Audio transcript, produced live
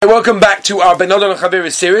Welcome back to our Ben Odon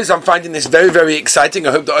Chavira series. I'm finding this very, very exciting.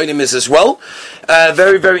 I hope the Olim is as well.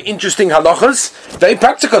 Very, very interesting halachas, very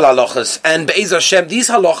practical halachas. And Be'ez Hashem, these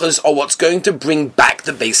halachas are what's going to bring back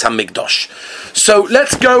the Beis HaMikdash. So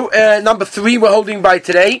let's go, number 3 we're holding by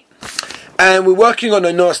today. And we're working on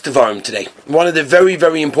Onos Devarim today. One of the very,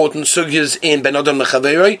 very important sugyas in Ben Odon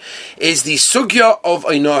Chavira is the sugya of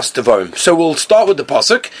Onos Devarim. So we'll start with the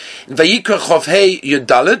pasuk. Vayikra Chof Hei Yud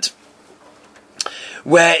Daled,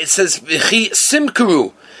 where it says V'chi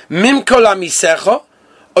simkuru mimkol amisecha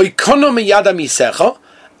oikono miyad amisecha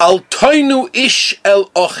al toinu ish el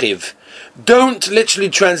ochiv. Don't literally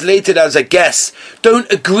translate it as a guess.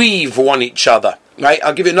 Don't aggrieve one each other. Right?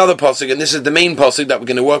 I'll give you another pasuk, and this is the main pasuk that we're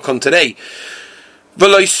going to work on today.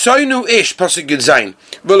 V'loi soinu ish, pasuk Yud Zayin.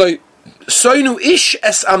 V'loi soinu ish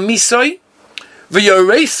es amisoi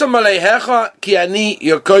v'yoreisam aleihecha ki ani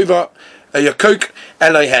yakok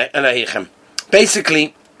Elohechem.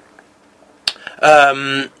 Basically,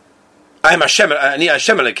 I'm Hashem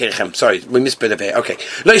Elohechem. Sorry, we misspelled it here. Okay.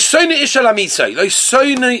 Lo soinu ish el amisoi. Lo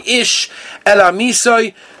soinu ish el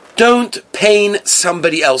amisoi. Don't pain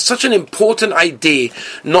somebody else. Such an important idea,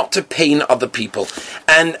 not to pain other people.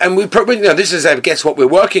 And we probably, this is, I guess, what we're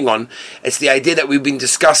working on. It's the idea that we've been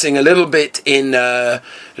discussing a little bit in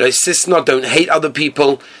Sisna, don't hate other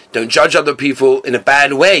people, don't judge other people in a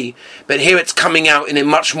bad way. But here it's coming out in a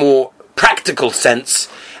much more practical sense,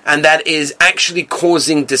 and that is actually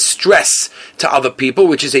causing distress to other people,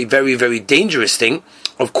 which is a very, very dangerous thing,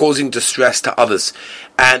 of causing distress to others.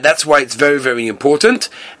 And that's why it's very, very important.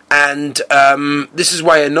 And this is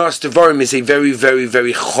why Onos Devarim is a very, very,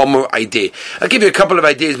 very chomer idea. I'll give you a couple of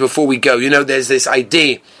ideas before we go. There's this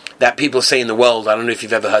idea that people say in the world, I don't know if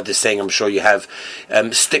you've ever heard this saying, I'm sure you have,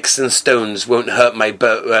 sticks and stones won't hurt my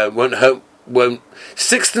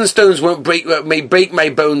sticks and stones may break my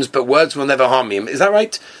bones, but words will never harm me. Is that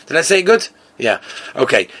right? Did I say it good? Yeah.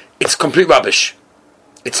 Okay. It's complete rubbish.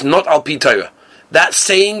 It's not al pi Torah. That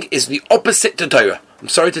saying is the opposite to Torah. I'm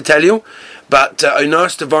sorry to tell you, but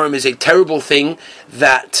Onos Devarim is a terrible thing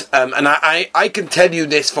that, and I can tell you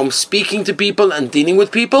this from speaking to people and dealing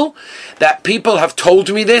with people, that people have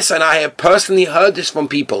told me this, and I have personally heard this from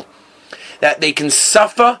people, that they can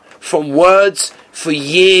suffer from words for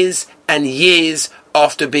years and years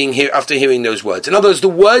after hearing those words. In other words, the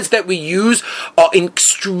words that we use are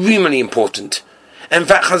extremely important. In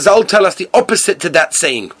fact, Chazal tell us the opposite to that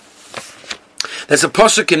saying. There's a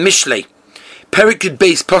pasuk in Mishlei, Perek Yud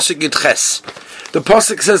Beis, pasuk Yud Ches. The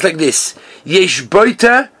pasuk says like this: Yesh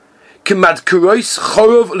boita k'mad kuros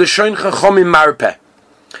chorov l'shon chachomim marpeh.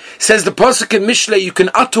 Says the pasuk in Mishlei, you can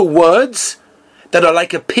utter words that are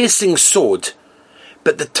like a piercing sword,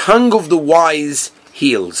 but the tongue of the wise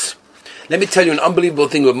heals. Let me tell you an unbelievable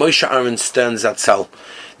thing with Moshe Aaron Stern Zatzal,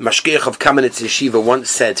 the Mashgiach of Kamenetz Yeshiva, once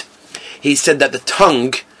said. He said that the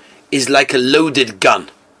tongue is like a loaded gun.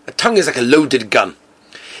 A tongue is like a loaded gun.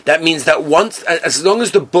 That means that as long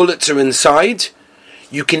as the bullets are inside,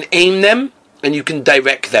 you can aim them and you can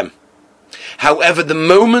direct them. However, the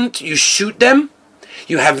moment you shoot them,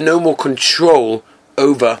 you have no more control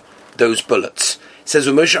over those bullets. It says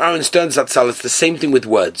with Moshe Aaron Stern Zatzal, it's the same thing with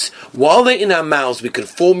words. While they're in our mouths, we can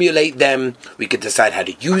formulate them, we can decide how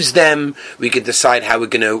to use them, we can decide how we're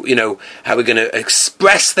going to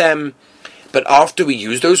express them. But after we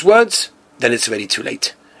use those words, then it's already too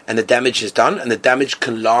late. And the damage is done, and the damage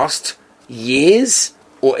can last years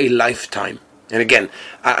or a lifetime. And again,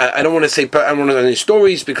 I don't want to say, I don't want to know any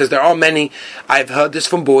stories, because there are many. I've heard this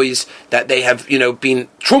from boys that they have, been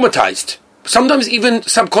traumatized. Sometimes even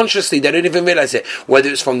subconsciously, they don't even realize it. Whether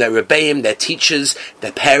it's from their rebbeim, their teachers,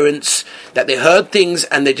 their parents, that they heard things,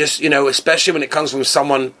 and they just, especially when it comes from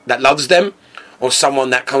someone that loves them, or someone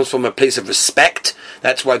that comes from a place of respect.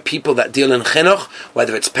 That's why people that deal in chinuch,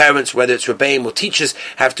 whether it's parents, whether it's rebbeim or teachers,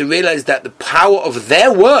 have to realize that the power of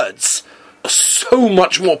their words are so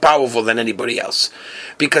much more powerful than anybody else.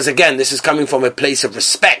 Because again, this is coming from a place of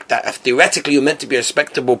respect, that theoretically you're meant to be a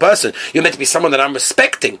respectable person. You're meant to be someone that I'm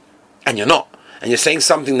respecting, and you're not. And you're saying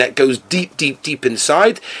something that goes deep, deep, deep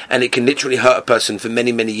inside, and it can literally hurt a person for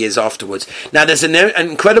many, many years afterwards. Now, there's an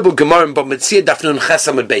incredible Gemara in Bava Metzia, Daf Nun Ches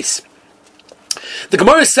Amud Beis. The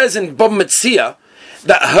Gemara says in Bava Metzia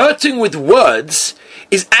that hurting with words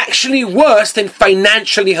is actually worse than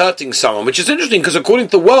financially hurting someone, which is interesting, because according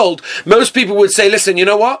to the world, most people would say, listen, you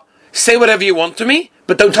know what? Say whatever you want to me,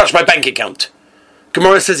 but don't touch my bank account.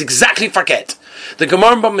 Gemara says exactly forget. The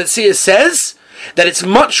Gemara in Bava Metzia says that it's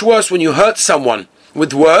much worse when you hurt someone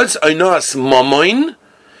with words, Onos Mamoin,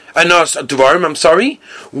 Onos Devarim,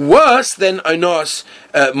 worse than Onos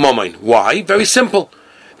Mamoin. Why? Very simple.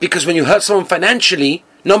 Because when you hurt someone financially,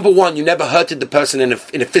 Number one, you never hurted the person in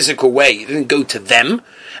a physical way. You didn't go to them.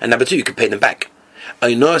 And number two, you could pay them back.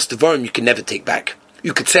 Einos Devarim, you can never take back.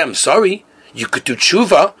 You could say, I'm sorry. You could do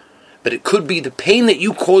tshuva. But it could be the pain that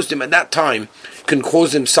you caused him at that time can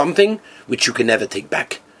cause him something which you can never take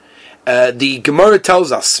back. The Gemara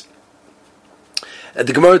tells us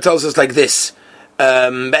like this.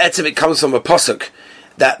 It comes from a pasuk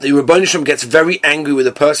that the Rebbeinu Shalom gets very angry with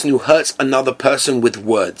a person who hurts another person with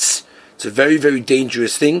words. It's a very, very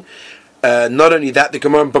dangerous thing. Not only that, the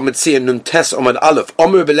Gemara in Bamitzia Nun Tes Omad Aleph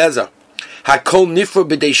Omer Belezer Hakol Nifro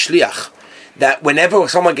B'dei Shliach, that whenever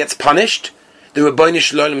someone gets punished, the Rebbeinu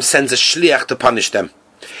Shalom sends a shliach to punish them.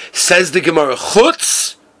 Says the Gemara,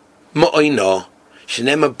 Chutz ma'oino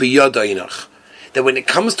shenema biyad oinach, that when it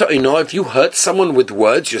comes to oino, if you hurt someone with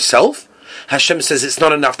words yourself, Hashem says it's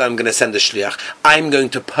not enough that I'm going to send a shliach. I'm going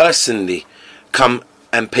to personally come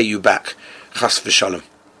and pay you back. Chas v'shalom.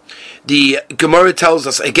 The Gemara tells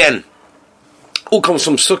us again, all comes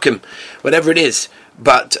from Sukkim, whatever it is.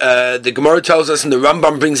 But the Gemara tells us, and the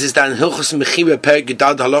Rambam brings this down, Hilchos Mechira Perek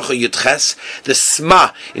Yudad Halacha Yudches, the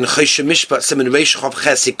Sma in Choshe Mishpat Siman Reish Chav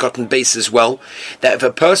Ches Cotton base as well, that if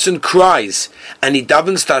a person cries and he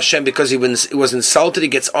davens to Hashem because he was insulted, he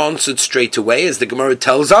gets answered straight away, as the Gemara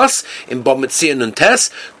tells us in Bava Metzia Nuntes,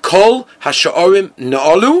 Kol Hasha'orim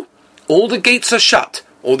Na'alu, all the gates are shut,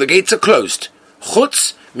 all the gates are closed,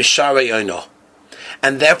 Chutz Misharei Oino.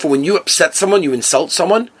 And therefore, when you upset someone, you insult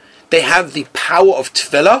someone, they have the power of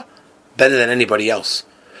tefillah better than anybody else.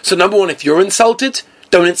 So number one, if you're insulted,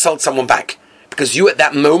 don't insult someone back, because you at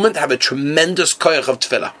that moment have a tremendous koyach of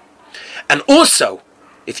tefillah. And also,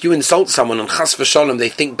 if you insult someone and chas v'shalom, they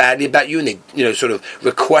think badly about you and they, sort of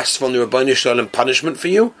request from the Rebbeinu Shalom punishment for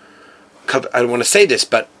you. I don't want to say this,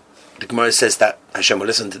 but the Gemara says that Hashem will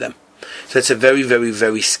listen to them. So it's a very, very,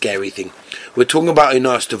 very scary thing. We're talking about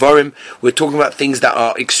Einos Devarim. We're talking about things that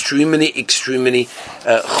are extremely, extremely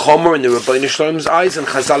chomer in the Rebbeinu Shalom's eyes, and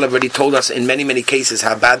Chazal already told us in many, many cases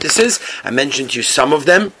how bad this is. I mentioned to you some of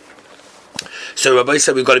them. So Rabbi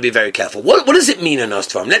said we've got to be very careful. What does it mean, Einos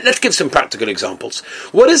Devarim? Let's give some practical examples.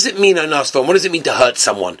 What does it mean, Einos Devarim? What does it mean to hurt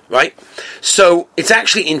someone, right? So it's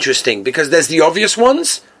actually interesting, because there's the obvious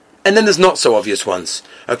ones, and then there's not so obvious ones.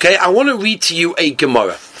 Okay, I want to read to you a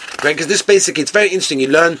Gemara. Right, because this basically, it's very interesting. You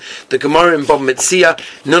learn the Gemara in Bava Metzia,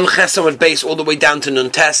 Nun Chesam at base, all the way down to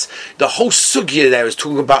Nun Tes. The whole sugya there is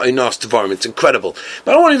talking about Einos Devarim. It's incredible.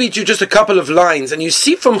 But I want to read you just a couple of lines, and you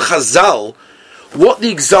see from Chazal what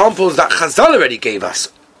the examples that Chazal already gave us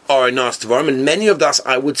are Einos Devarim, and many of us,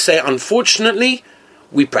 I would say, unfortunately,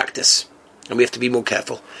 we practice. And we have to be more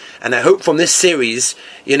careful. And I hope from this series,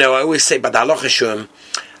 I always say, but the halacha shurim,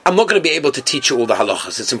 I'm not going to be able to teach you all the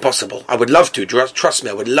halachas. It's impossible. I would love to. Trust me,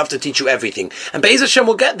 I would love to teach you everything. And Be'ez Hashem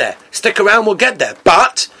will get there. Stick around, we'll get there.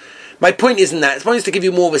 But my point isn't that. It's point is to give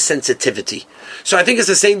you more of a sensitivity. So I think it's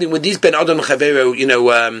the same thing with these Ben Adon Chavero,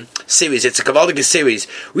 series. It's a Kavaldic series.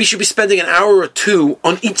 We should be spending an hour or two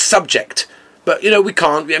on each subject. But, we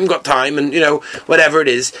can't. We haven't got time and, whatever it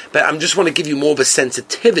is. But I just want to give you more of a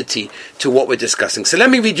sensitivity to what we're discussing. So let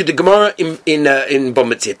me read you the Gemara in Bava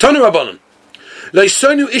Metzia. Tonu Rabbanon. The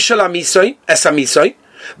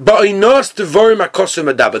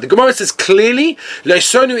Gemara says clearly,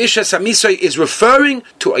 is referring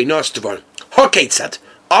to Einos Devarim. Hakeitzad.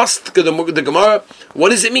 Ask the Gemara, what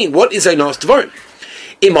does it mean? What is Einos Devarim?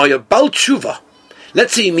 Imaya Bal Tshuva.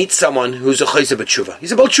 Let's say you meet someone who's a Chayzer B'Tshuva.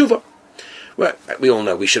 He's a Bal Tshuva. Well, we all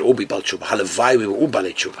know we should all be Bal Tshuva. Halavai, we were all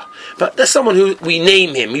Balei Tshuva. But there's someone who we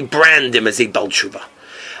name him, we brand him as a Bal Tshuva.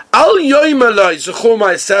 I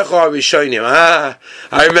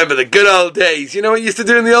remember the good old days. You know what you used to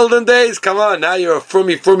do in the olden days? Come on, now you're a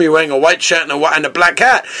frummy wearing a white shirt and a black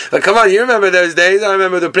hat. But come on, you remember those days? I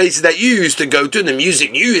remember the places that you used to go to and the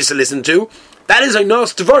music you used to listen to. That is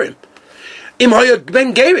Einos Devarim.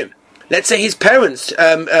 Ben Gerim. Let's say his parents,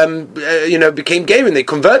 became Gerim. They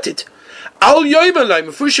converted. Al Yoimalai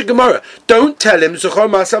Mefusha Gemara. Don't tell him Zuchor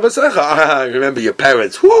Ma'asav Asecha. Remember your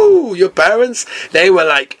parents. Whoo, your parents. They were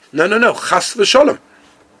like, no, Chas v'Sholom.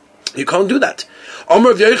 You can't do that. Omer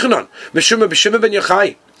of Yochanan, Meshuma B'Shima Ben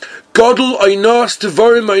Yochai. Godel Einos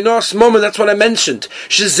Devarim Einos Mama. That's what I mentioned.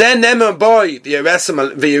 Shezeh Nema Boy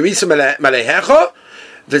V'Yerisa Malehecha.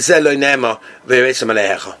 V'Zeh Lo Nema V'Yerisa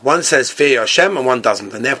Malehecha. One says fear Hashem and one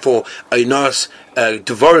doesn't, and therefore Einos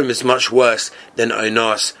Devarim is much worse than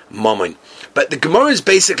Einos Mammon. But the Gemara is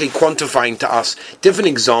basically quantifying to us different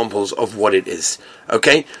examples of what it is.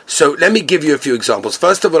 Okay? So let me give you a few examples.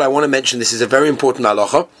 First of all, I want to mention this is a very important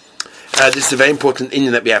halacha. This is a very important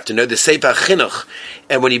inyan that we have to know. The Sefer Chinuch,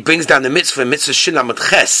 and when he brings down the mitzvah Shin Lamed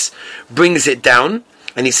Ches, brings it down,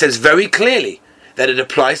 and he says very clearly that it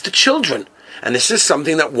applies to children. And this is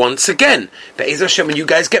something that, once again, Be'ez Hashem, when you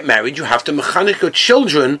guys get married, you have to mechanic your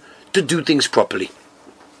children to do things properly.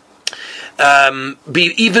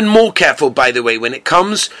 Be even more careful, by the way, when it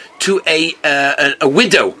comes to a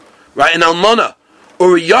widow, right, an almana,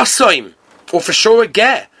 or a yasoim, or for sure a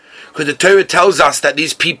ger. Because the Torah tells us that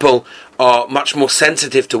these people are much more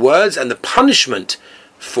sensitive to words, and the punishment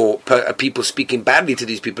for people speaking badly to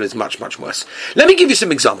these people is much, much worse. Let me give you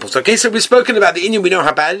some examples, okay? So we've spoken about the Indian, we know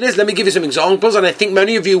how bad it is. Let me give you some examples, and I think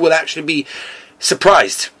many of you will actually be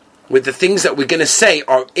surprised with the things that we're going to say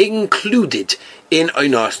are included in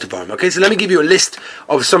Oinas Devarim. Okay, so let me give you a list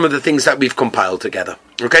of some of the things that we've compiled together,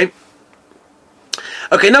 okay?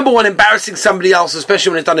 Okay, number one, embarrassing somebody else, especially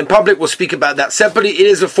when it's done in public. We'll speak about that separately. It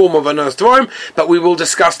is a form of Oinas Devarim, but we will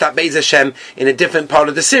discuss that Be'ez Hashem in a different part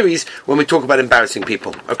of the series when we talk about embarrassing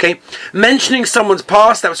people. Okay, mentioning someone's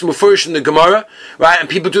past, that was mufurish in the Gemara, right? And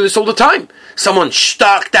people do this all the time. Someone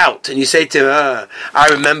starked out, and you say to him, "I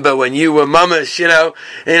remember when you were mamash, you know,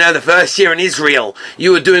 the first year in Israel,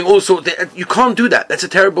 you were doing all sorts of things." You can't do that. That's a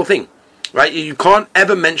terrible thing. Right, you can't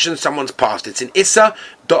ever mention someone's past. It's an Issa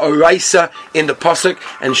D'Oraisa in the Pasuk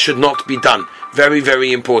and should not be done. Very,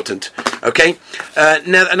 very important. Okay?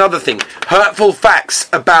 Now, another thing. Hurtful facts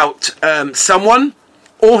about someone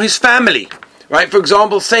or his family. Right? For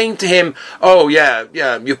example, saying to him, "Oh, yeah,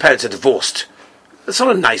 your parents are divorced." That's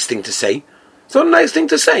not a nice thing to say. It's not a nice thing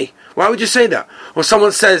to say. Why would you say that? Or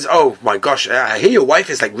someone says, "Oh, my gosh, I hear your wife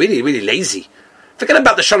is like really, really lazy." Forget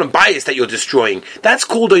about the shalom bias that you're destroying. That's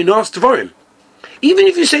called Oinas Devarim. Even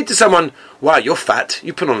if you say to someone, "Wow, you're fat.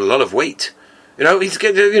 You put on a lot of weight." He's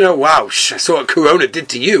wow, I saw what Corona did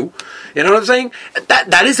to you. You know what I'm saying?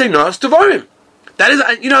 That is Oinas Devarim. That is,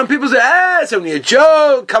 and people say, "It's only a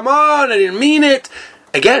joke. Come on, I didn't mean it."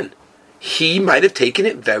 Again, he might have taken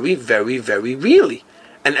it very, very, very really.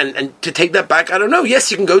 And to take that back, I don't know.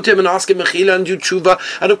 Yes, you can go to him and ask him mechila and do tshuva,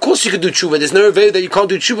 and of course you can do tshuva. There's no avera that you can't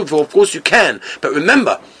do tshuva for. Of course you can, but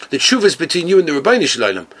remember, the tshuva is between you and the Rebbeinu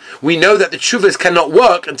Shalom. We know that the tshuvas cannot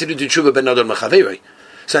work until you do tshuva ben adon machaveri.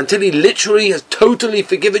 So until he literally has totally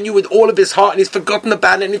forgiven you with all of his heart, and he's forgotten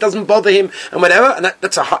about it, and it doesn't bother him, and whatever, and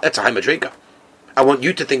that's a high madrega. I want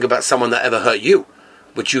you to think about someone that ever hurt you.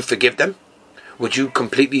 Would you forgive them? Would you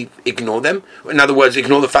completely ignore them? In other words,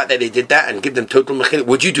 ignore the fact that they did that and give them total mechila?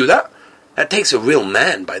 Would you do that? That takes a real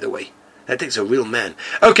man, by the way. That takes a real man.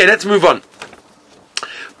 Okay, let's move on.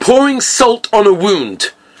 Pouring salt on a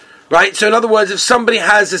wound. Right? So in other words, if somebody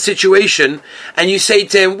has a situation and you say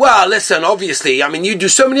to him, "Well, listen, obviously, you do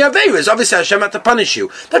so many averas. Obviously, Hashem had to punish you."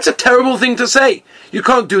 That's a terrible thing to say. You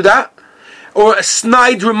can't do that. Or a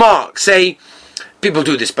snide remark. Say, people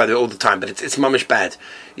do this, by the way, all the time, but it's mamish bad.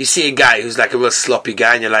 You see a guy who's like a real sloppy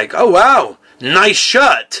guy, and you're like, "Oh wow, nice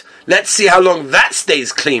shirt. Let's see how long that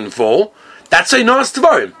stays clean for." That's Oinas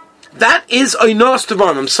Devarim. That is Oinas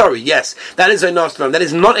Devarim. I'm sorry, yes, that is Oinas Devarim. That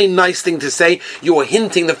is not a nice thing to say. You're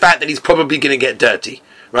hinting the fact that he's probably going to get dirty,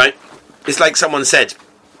 right? It's like someone said,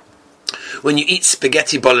 when you eat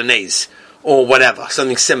spaghetti bolognese, or whatever,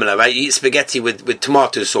 something similar, right? You eat spaghetti with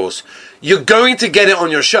tomato sauce. You're going to get it on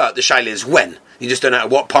your shirt. The shaila is when. You just don't know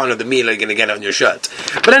what part of the meal are you going to get on your shirt.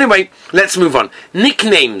 But anyway, let's move on.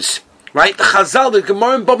 Nicknames, right? The Chazal, the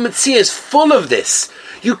Gemara in Bava Metzia is full of this.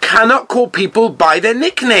 You cannot call people by their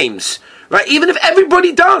nicknames, right? Even if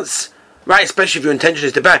everybody does, right? Especially if your intention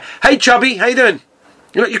is to bad. "Hey, chubby, how you doing?"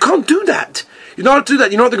 You can't do that. You don't do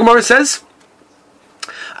that. You know what the Gemara says?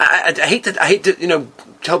 I hate to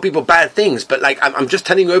tell people bad things, but like I'm just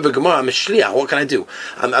telling you over Gemara. I'm a shliach. What can I do?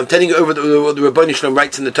 I'm telling you over what the Rebbeinu Shalom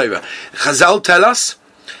writes in the Torah. Chazal tell us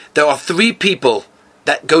there are 3 people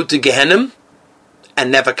that go to Gehenna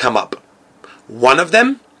and never come up. One of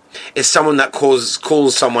them is someone that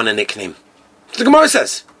calls someone a nickname. The Gemara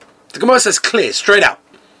says. The Gemara says clear, straight out.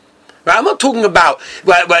 Right? I'm not talking about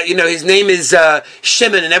his name is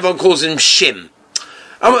Shimon and everyone calls him Shim.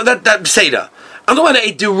 That Seder. I'm talking about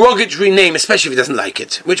a derogatory name, especially if he doesn't like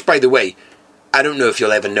it. Which, by the way, I don't know if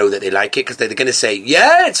you'll ever know that they like it, because they're going to say,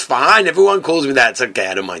 "Yeah, it's fine, everyone calls me that, it's okay,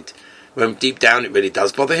 I don't mind." When deep down it really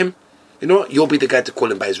does bother him. You know what? You'll be the guy to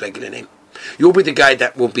call him by his regular name. You'll be the guy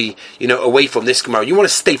that will be, away from this Gemara. You want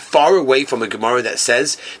to stay far away from a Gemara that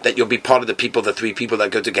says that you'll be part of the people, the 3 people that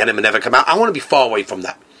go to Gehenna and never come out. I want to be far away from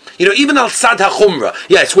that. Even al sad ha'chumra,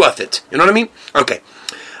 yeah, it's worth it. You know what I mean? Okay.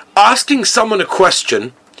 Asking someone a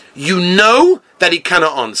question, that he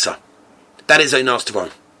cannot answer. That is Oinas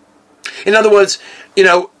Devarim. In other words,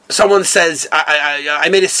 someone says, I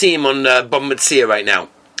made a siyum on Bava Metzia right now.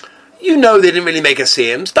 They didn't really make a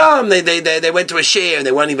siyum. They went to a shir and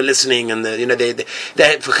they weren't even listening, and they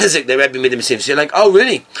for chizik they Rebbe made them siyum. So you're like, "Oh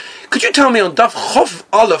really? Could you tell me on Daf Chof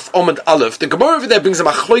Aleph Omid Aleph, the Gemara over there brings a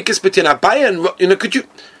machloikis between Abaye and, could you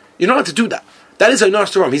don't have to do that. That is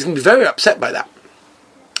Onas Devarim. He's going to be very upset by that.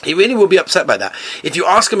 He really will be upset by that. If you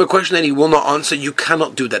ask him a question and he will not answer, you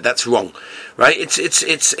cannot do that. That's wrong, right?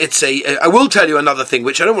 I will tell you another thing,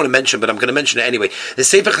 which I don't want to mention, but I'm going to mention it anyway. The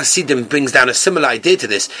Sefer Hasidim brings down a similar idea to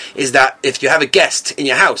this, is that if you have a guest in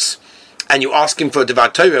your house, and you ask him for a Devar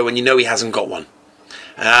Torah when you know he hasn't got one.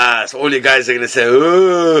 So all you guys are going to say,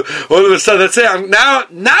 oh, all of a sudden, that's it.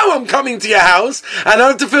 Now I'm coming to your house, and I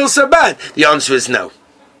have to feel so bad. The answer is no.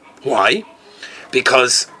 Why?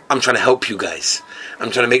 Because I'm trying to help you guys.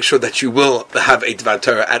 I'm trying to make sure that you will have a Devar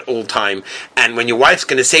Torah at all time. And when your wife's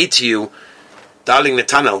going to say to you, darling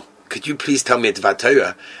Netanel, could you please tell me a Devar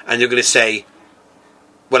Torah? And you're going to say,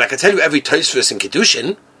 well, I can tell you every Tosfos in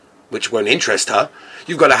Kiddushin, which won't interest her.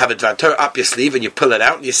 You've got to have a Devar Torah up your sleeve, and you pull it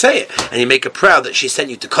out and you say it. And you make her proud that she sent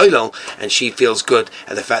you to Koilel, and she feels good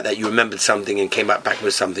at the fact that you remembered something and came back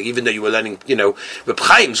with something, even though you were learning, Reb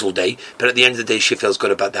Chaim's all day, but at the end of the day, she feels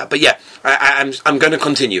good about that. But yeah, I'm going to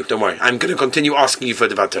continue, don't worry. I'm going to continue asking you for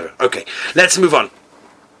Devar Torah. Okay, let's move on.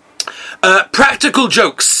 Practical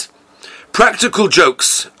jokes. Practical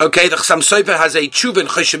jokes. Okay, the Chassam Sofer has a tshuva in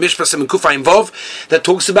Choshen Mishpasim and Kufay Vov that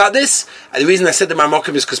talks about this. And the reason I said the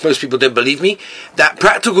Marmokim is because most people don't believe me, that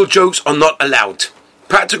practical jokes are not allowed.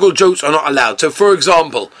 Practical jokes are not allowed. So, for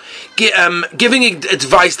example, giving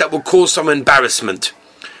advice that will cause some embarrassment.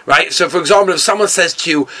 Right? So, for example, if someone says to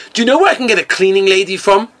you, do you know where I can get a cleaning lady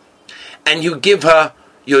from? And you give her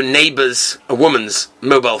your neighbor's, a woman's,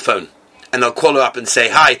 mobile phone. And they'll call her up and say,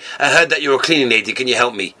 hi, I heard that you're a cleaning lady, can you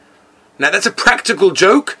help me? Now, that's a practical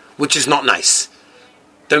joke, which is not nice.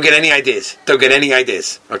 Don't get any ideas.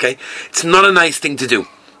 Okay? It's not a nice thing to do,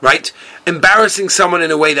 right? Embarrassing someone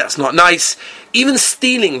in a way that's not nice. Even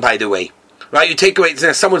stealing, by the way. Right? You take away,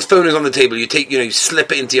 someone's phone is on the table, you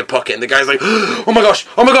slip it into your pocket, and the guy's like, oh my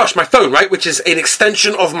gosh, my phone, right? Which is an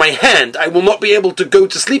extension of my hand. I will not be able to go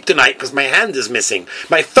to sleep tonight because my hand is missing.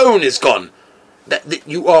 My phone is gone. That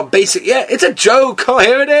you are it's a joke. Oh,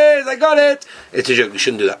 here it is. I got it. It's a joke. You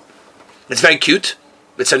shouldn't do that. It's very cute.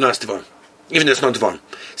 It's a nice Devarim. Even though it's not Devarim.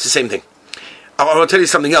 It's the same thing. I will tell you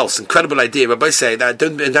something else. Incredible idea. Rabbi say that I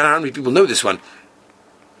don't know how many people know this one.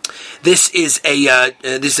 This is a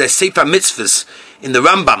Sefer Mitzvahs in the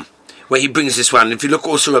Rambam, where he brings this one. If you look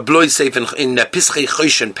also a Bloy Sefer in Pischei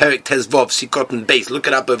Choshen, Perek Tezvov, Sikot and Beis, look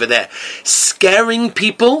it up over there. Scaring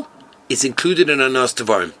people is included in a nice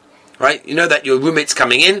Devarim. Right? You know that your roommate's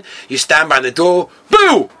coming in, you stand by the door,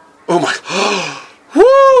 boo! Oh my...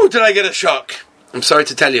 Woo! Did I get a shock? I'm sorry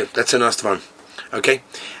to tell you, that's a nice one. Okay?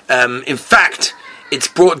 In fact, it's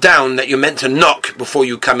brought down that you're meant to knock before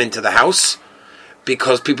you come into the house,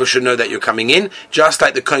 because people should know that you're coming in, just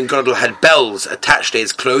like the Kohen Gadol had bells attached to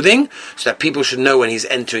his clothing, so that people should know when he's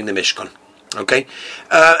entering the Mishkan. Okay?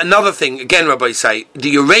 Another thing, again, Rabbi say,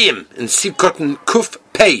 the Ureim in Sivkot Kuf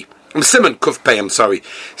Pei, Simon Kuf Pei,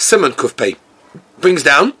 Simon Kuf Pei, brings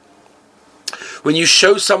down, when you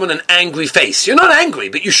show someone an angry face, you're not angry,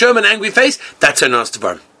 but you show them an angry face, that's a Nas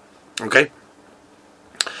Devarim. Okay?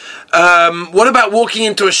 What about walking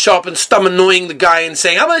into a shop and annoying the guy and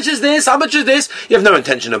saying, how much is this? How much is this? You have no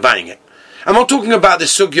intention of buying it. I'm not talking about the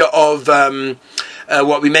sugya of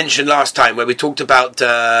what we mentioned last time, where we talked about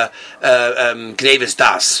Gnevis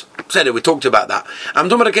Das. We talked about that. I'm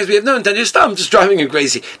talking about a case we have no intention. I'm just driving him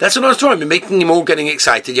crazy. That's what I was trying. You're making him all getting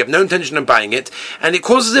excited. You have no intention of buying it, and it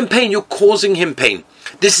causes him pain. You're causing him pain.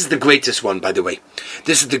 This is the greatest one, by the way.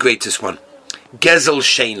 This is the greatest one. Gezel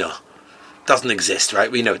Sheina. Doesn't exist,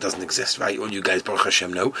 right? We know it doesn't exist, right? All you guys, Baruch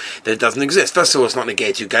Hashem, know that it doesn't exist. First of all, it's not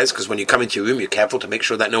negated to you guys, because when you come into your room, you're careful to make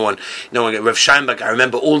sure that no one. Rav Scheinberg, I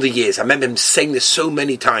remember all the years, I remember him saying this so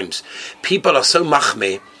many times. People are so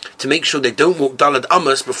machmeh to make sure they don't walk Dalad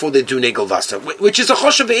Amos before they do Negel Vasa, which is a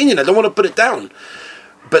choshev ve'inyan. I don't want to put it down.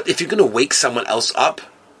 But if you're going to wake someone else up,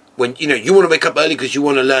 when you want to wake up early because you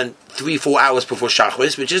want to learn 3-4 hours before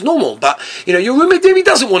Shachris, which is normal, but your roommate maybe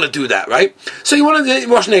doesn't want to do that, right? So you want to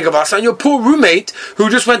wash Negavasa, and your poor roommate who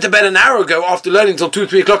just went to bed an hour ago after learning till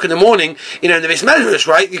 2-3 o'clock in the morning, in the Beis Medrash,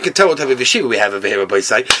 right? You can tell what type of yeshiva we have over here, Rabbi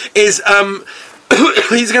say, is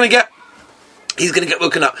he's going to get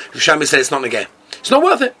woken up. Shami said it's not negay. It's not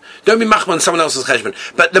worth it. Don't be machman someone else's cheshbon.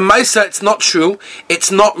 But the Maisa, it's not true.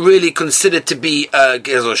 It's not really considered to be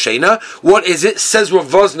Gezel Sheina. What is it? Says Rav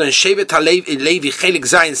Vosna and Shevet HaLevi Chelik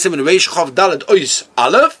Zayin Simon Reish Chav Dalad Ois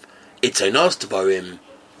Aleph. It's a Nas Devarim,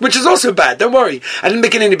 which is also bad. Don't worry. I didn't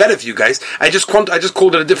make it any better for you guys. I just called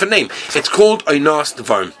it a different name. It's called Oinas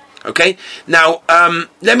Devarim. Okay? Now,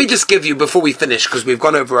 let me just give you, before we finish, because we've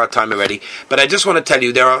gone over our time already, but I just want to tell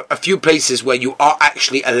you there are a few places where you are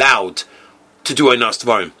actually allowed to do Oinas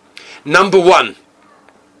Devarim. Number one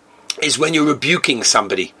is when you're rebuking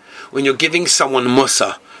somebody, when you're giving someone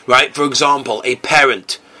mussar, right? For example, a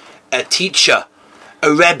parent, a teacher,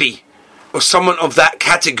 a rebbe, or someone of that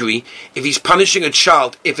category, if he's punishing a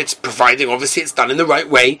child, if it's providing, obviously it's done in the right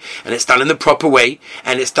way, and it's done in the proper way,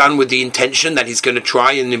 and it's done with the intention that he's going to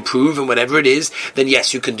try and improve and whatever it is, then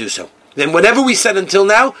yes, you can do so. Then whatever we said until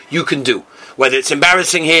now, you can do. Whether it's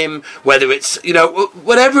embarrassing him, whether it's,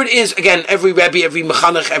 whatever it is, again, every Rebbe, every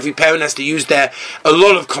Mechanech, every parent has to use a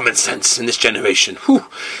lot of common sense in this generation.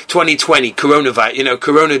 2020, coronavirus,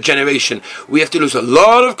 corona generation. We have to lose a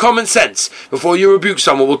lot of common sense before you rebuke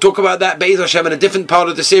someone. We'll talk about that, Be'ez Hashem, in a different part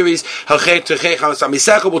of the series. We'll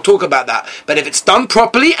talk about that. But if it's done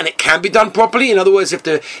properly, and it can be done properly, in other words, if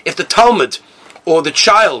the Talmud or the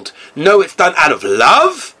child know it's done out of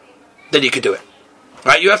love, then you can do it.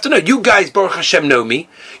 Right? You have to know. You guys, Baruch Hashem, know me.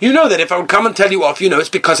 You know that if I would come and tell you off, it's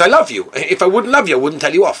because I love you. If I wouldn't love you, I wouldn't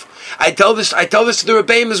tell you off. I tell this to the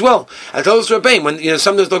Rebbeim as well. I tell this to the Rebbeim when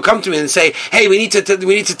sometimes they'll come to me and say, "Hey, we need to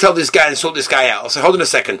tell this guy and sort this guy out." I'll say, "Hold on a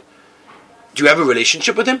second. Do you have a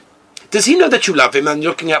relationship with him? Does he know that you love him and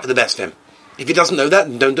you're looking out for the best for him? If he doesn't know that,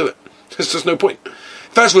 then don't do it. There's just no point.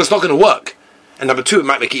 First of all, it's not going to work, and number two, it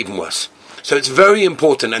might make it even worse. So it's very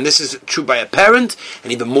important, and this is true by a parent,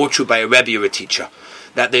 and even more true by a Rebbe or a teacher,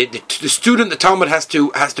 that the student, the Talmud, has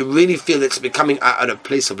to really feel it's becoming out of a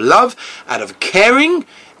place of love, out of caring,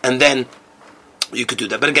 and then you could do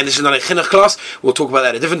that. But again, this is not a chinuch class. We'll talk about that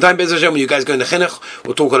at a different time. Be'ez Hashem, when you guys go into chinuch,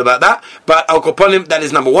 we'll talk all about that. But Al Koponim, that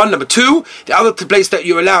is number one. Number two, the other place that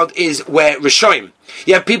you're allowed is where Rishoim.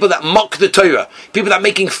 You have people that mock the Torah, people that are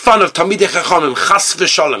making fun of Talmidei Chachamim, Chas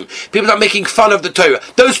v'Shalom, people that are making fun of the Torah.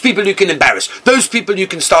 Those people you can embarrass. Those people you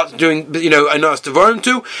can start doing, Anos Devarim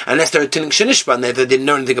to, unless they're a Tinnik Shenishba and they didn't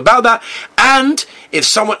know anything about that. And if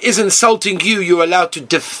someone is insulting you, you're allowed to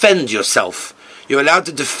defend yourself. You're allowed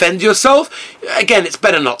to defend yourself. Again, it's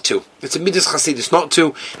better not to. It's a midas chasidus not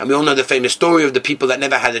to. And we all know the famous story of the people that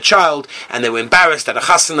never had a child, and they were embarrassed at a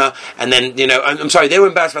chasana, and then, they were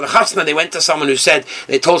embarrassed by the chasana. They went to someone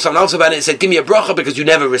they told someone else about it, and said, "Give me a bracha because you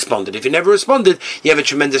never responded." If you never responded, you have a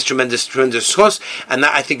tremendous, tremendous, tremendous schos, and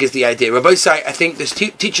that, I think, is the idea. Rabbi Isai, I think this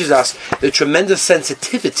teaches us the tremendous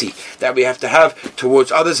sensitivity that we have to have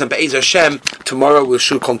towards others, and Be'ez Hashem, tomorrow we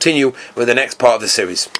should continue with the next part of the series.